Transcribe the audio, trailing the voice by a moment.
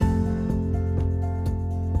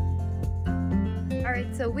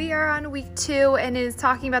So we are on week 2 and it is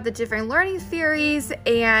talking about the different learning theories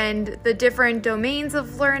and the different domains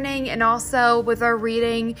of learning, and also with our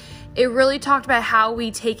reading, it really talked about how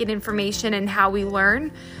we take in information and how we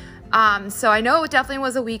learn. So I know it definitely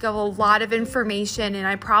was a week of a lot of information, and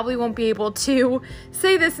I probably won't be able to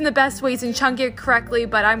say this in the best ways and chunk it correctly,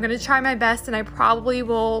 but I'm going to try my best, and I probably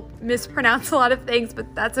will mispronounce a lot of things,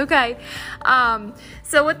 but that's okay.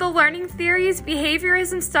 So with the learning theories,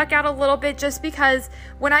 behaviorism stuck out a little bit just because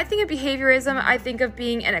when I think of behaviorism, I think of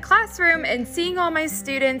being in a classroom and seeing all my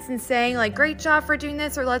students and saying like, great job for doing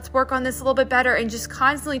this, or let's work on this a little bit better, and just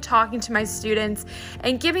constantly talking to my students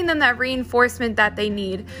and giving them that reinforcement that they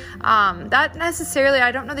need. That necessarily,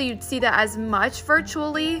 I don't know that you'd see that as much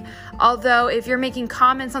virtually, although if you're making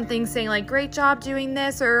comments on things saying like, great job doing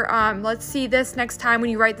this, or let's see this next time when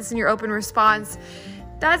you write this in your open response,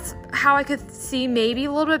 that's how I could see maybe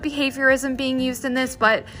a little bit behaviorism being used in this.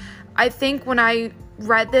 But I think when I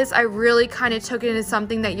read this, I really kind of took it as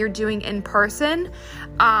something that you're doing in person.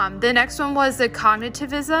 The next one was the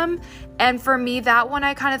cognitivism, and for me, that one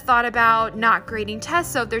I kind of thought about not grading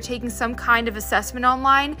tests. So if they're taking some kind of assessment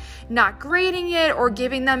online, not grading it, or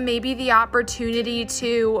giving them maybe the opportunity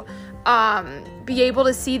to be able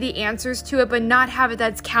to see the answers to it, but not have it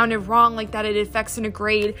that's counted wrong, like that it affects in a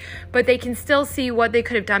grade, but they can still see what they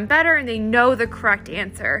could have done better and they know the correct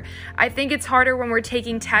answer. I think it's harder when we're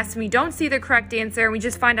taking tests and we don't see the correct answer and we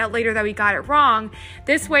just find out later that we got it wrong.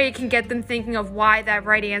 This way it can get them thinking of why that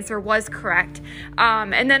right answer was correct.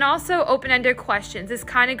 And then also open-ended questions. This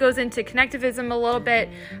kind of goes into connectivism a little bit,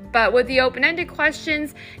 but with the open-ended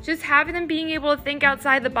questions, just having them being able to think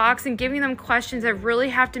outside the box and giving them questions that really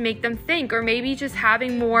have to make them think, or maybe just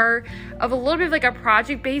having more of a little bit of like a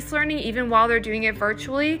project-based learning even while they're doing it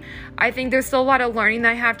virtually. I think there's still a lot of learning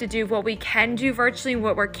that I have to do what we can do virtually and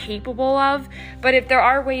what we're capable of, but if there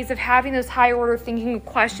are ways of having those higher order thinking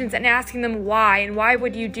questions and asking them why, and why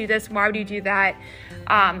would you do this, why would you do that,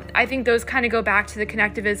 I think those kind of go back to the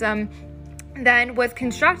connectivism. Then with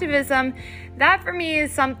constructivism, that for me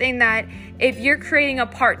is something that if you're creating a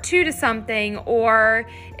part 2 to something, or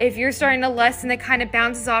if you're starting a lesson that kind of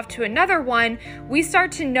bounces off to another one, we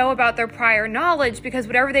start to know about their prior knowledge because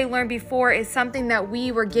whatever they learned before is something that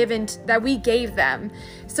we were given, that we gave them.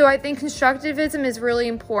 So I think constructivism is really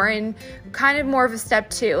important, kind of more of a step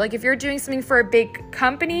 2. Like if you're doing something for a big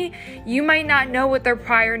company, you might not know what their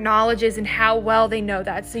prior knowledge is and how well they know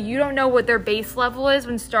that. So you don't know what their base level is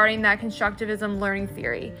when starting that constructivism learning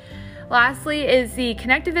theory. Lastly is the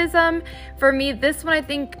connectivism. For me, this one I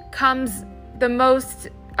think comes the most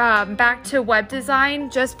back to web design,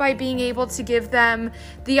 just by being able to give them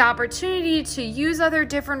the opportunity to use other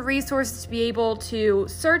different resources to be able to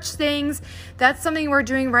search things. That's something we're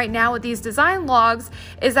doing right now with these design logs,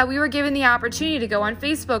 is that we were given the opportunity to go on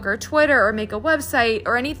Facebook or Twitter or make a website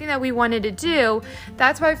or anything that we wanted to do.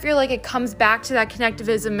 That's why I feel like it comes back to that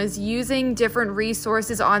connectivism, is using different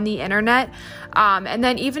resources on the internet. And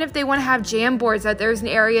then even if they want to have Jamboards, that there's an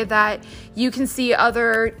area that you can see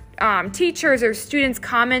other teachers or students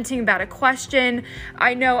commenting about a question.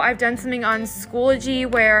 I know I've done something on Schoology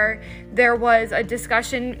where there was a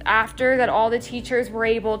discussion after that all the teachers were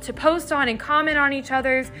able to post on and comment on each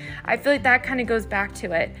other's. I feel like that kind of goes back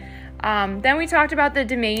to it. Then we talked about the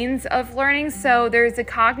domains of learning. So there's the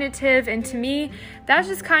cognitive, and to me, that's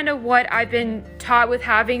just kind of what I've been taught with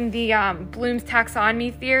having the Bloom's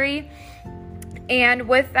taxonomy theory. And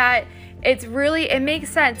with that, it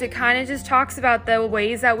makes sense. It kind of just talks about the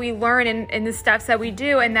ways that we learn and the steps that we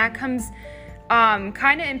do, and that comes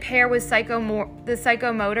kind of in pair with the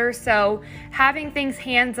psychomotor. So having things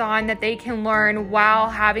hands-on that they can learn while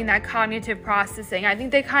having that cognitive processing, I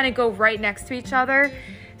think they kind of go right next to each other.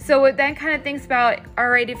 So it then kind of thinks about, all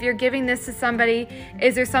right, if you're giving this to somebody,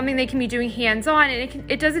 is there something they can be doing hands-on? And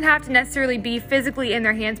it doesn't have to necessarily be physically in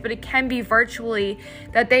their hands, but it can be virtually,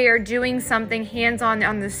 that they are doing something hands-on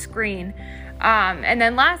on the screen. And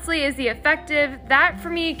then lastly is the affective. That for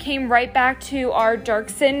me came right back to our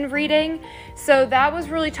Dirksen reading. So that was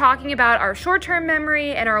really talking about our short-term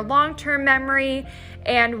memory and our long-term memory,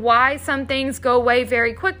 and why some things go away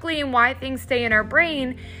very quickly and why things stay in our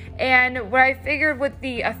brain. And what I figured with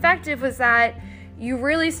the affective was that you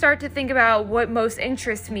really start to think about what most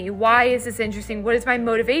interests me. Why is this interesting? What is my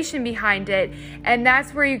motivation behind it? And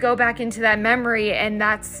that's where you go back into that memory, and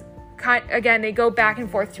that's again, they go back and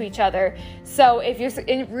forth to each other. So if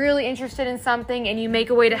you're really interested in something and you make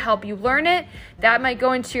a way to help you learn it, that might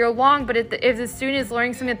go into your long. But if the student is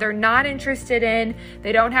learning something that they're not interested in,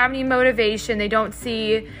 they don't have any motivation, they don't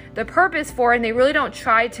see the purpose for it, and they really don't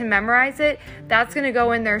try to memorize it, that's going to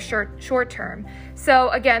go in their short term. So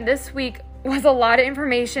again, this week, was a lot of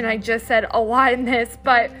information. I just said a lot in this,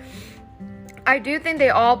 but I do think they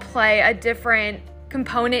all play a different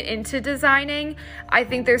component into designing. I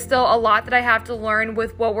think there's still a lot that I have to learn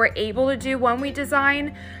with what we're able to do when we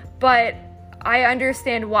design, but I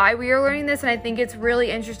understand why we are learning this, and I think it's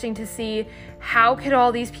really interesting to see how could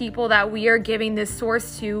all these people that we are giving this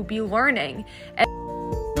source to be learning. And